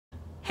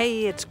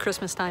Hey, it's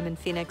Christmas time in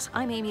Phoenix.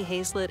 I'm Amy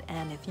Hayslett,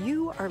 and if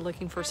you are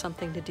looking for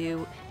something to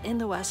do in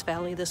the West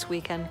Valley this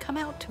weekend, come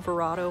out to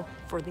Verrado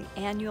for the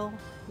annual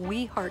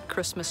We Heart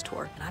Christmas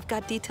Tour. And I've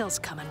got details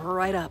coming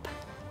right up.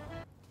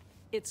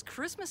 It's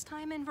Christmas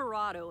time in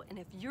Verrado, and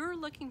if you're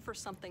looking for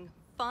something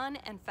fun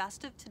and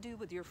festive to do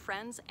with your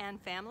friends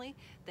and family,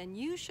 then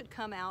you should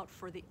come out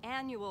for the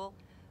annual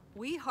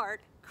We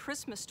Heart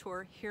Christmas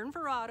Tour here in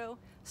Verrado,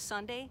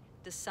 Sunday,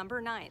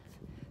 December 9th.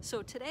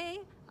 So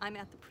today, I'm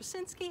at the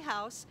Prasinski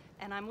house,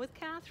 and I'm with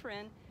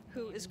Catherine,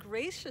 who is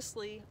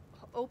graciously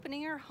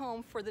opening her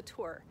home for the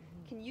tour.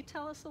 Can you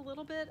tell us a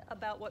little bit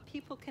about what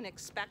people can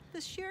expect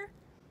this year?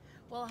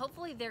 Well,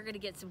 hopefully they're going to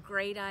get some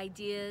great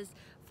ideas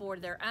for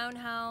their own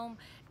home,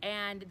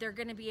 and they're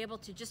going to be able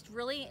to just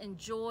really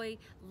enjoy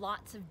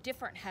lots of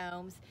different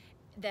homes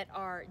that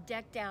are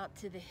decked out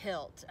to the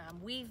hilt.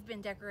 We've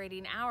been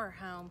decorating our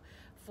home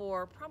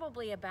for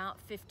probably about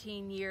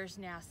 15 years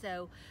now,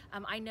 so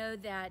I know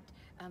that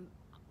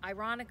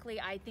ironically,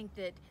 I think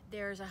that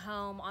there's a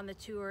home on the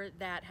tour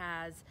that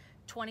has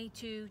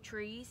 22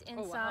 trees inside.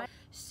 Oh, wow.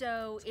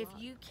 So if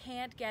you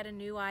can't get a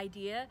new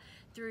idea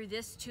through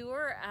this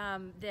tour,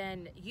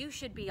 then you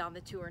should be on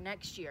the tour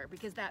next year,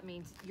 because that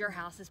means your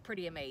house is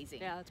pretty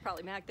amazing. Yeah, it's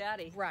probably Mac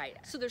Daddy. Right.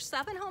 So there's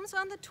 7 homes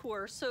on the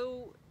tour.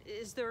 So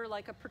is there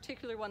like a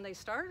particular one they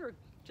start, or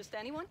just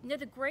anyone? No,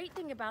 the great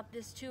thing about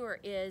this tour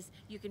is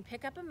you can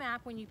pick up a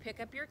map when you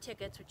pick up your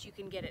tickets, which you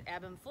can get at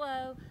Ebb and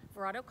Flow,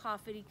 Verrado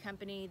Coffee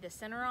Company, the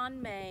Center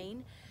on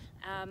Main,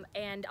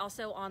 and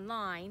also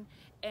online.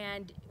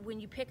 And when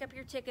you pick up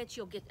your tickets,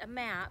 you'll get a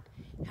map.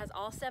 It has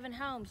all 7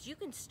 homes. You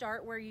can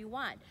start where you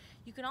want.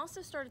 You can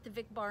also start at the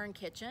Vic Bar and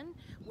Kitchen,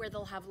 where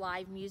they'll have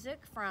live music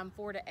from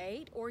 4 to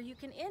 8, or you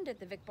can end at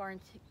the Vic Bar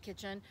and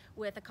Kitchen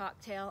with a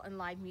cocktail and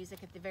live music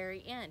at the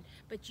very end.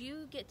 But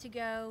you get to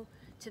go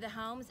to the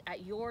homes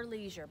at your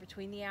leisure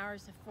between the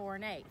hours of 4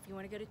 and 8. If you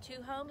want to go to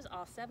 2 homes,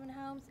 all 7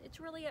 homes, it's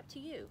really up to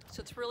you.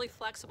 So it's really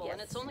flexible. Yes.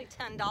 And it's only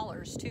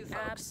 $10 too, folks.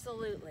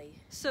 Absolutely.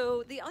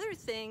 So the other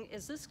thing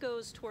is this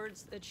goes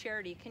towards the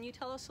charity. Can you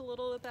tell us a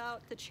little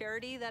about the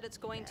charity that it's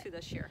going to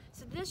this year?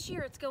 So this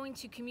year it's going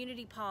to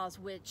Community Paws,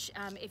 which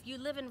if you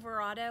live in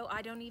Verrado,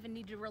 I don't even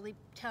need to really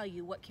tell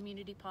you what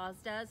Community Paws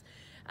does.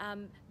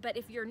 But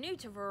if you're new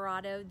to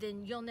Verrado,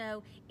 then you'll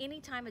know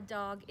anytime a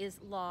dog is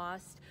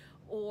lost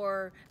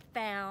or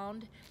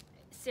found,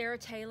 Sarah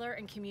Taylor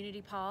and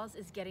Community Paws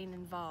is getting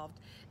involved.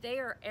 They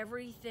are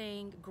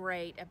everything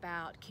great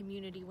about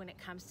community when it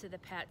comes to the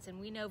pets, and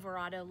we know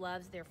Verrado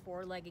loves their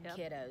 4-legged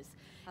kiddos.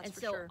 That's and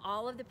for so sure.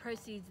 all of the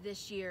proceeds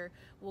this year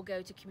will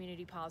go to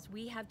Community Paws.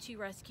 We have 2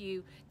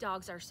 rescue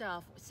dogs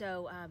ourselves,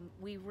 so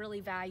we really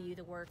value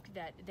the work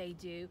that they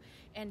do.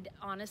 And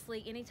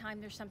honestly, anytime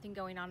there's something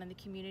going on in the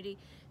community,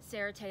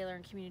 Sarah Taylor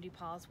and Community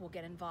Paws will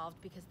get involved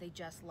because they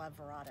just love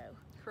Verrado.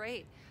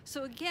 Great.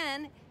 So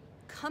again,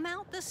 come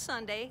out this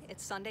Sunday.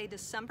 It's Sunday,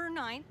 December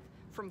 9th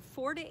from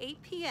 4 to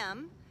 8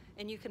 p.m.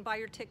 And you can buy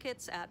your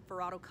tickets at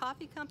Verrado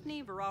Coffee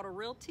Company, Verrado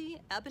Realty,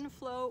 Ebb and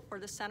Flow, or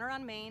the Center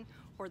on Main,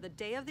 or the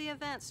day of the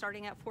event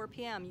starting at 4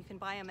 p.m. You can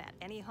buy them at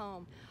any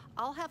home.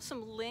 I'll have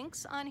some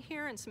links on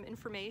here and some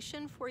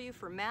information for you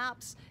for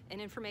maps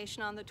and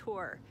information on the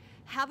tour.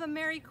 Have a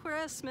Merry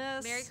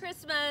Christmas. Merry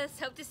Christmas.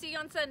 Hope to see you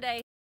on Sunday.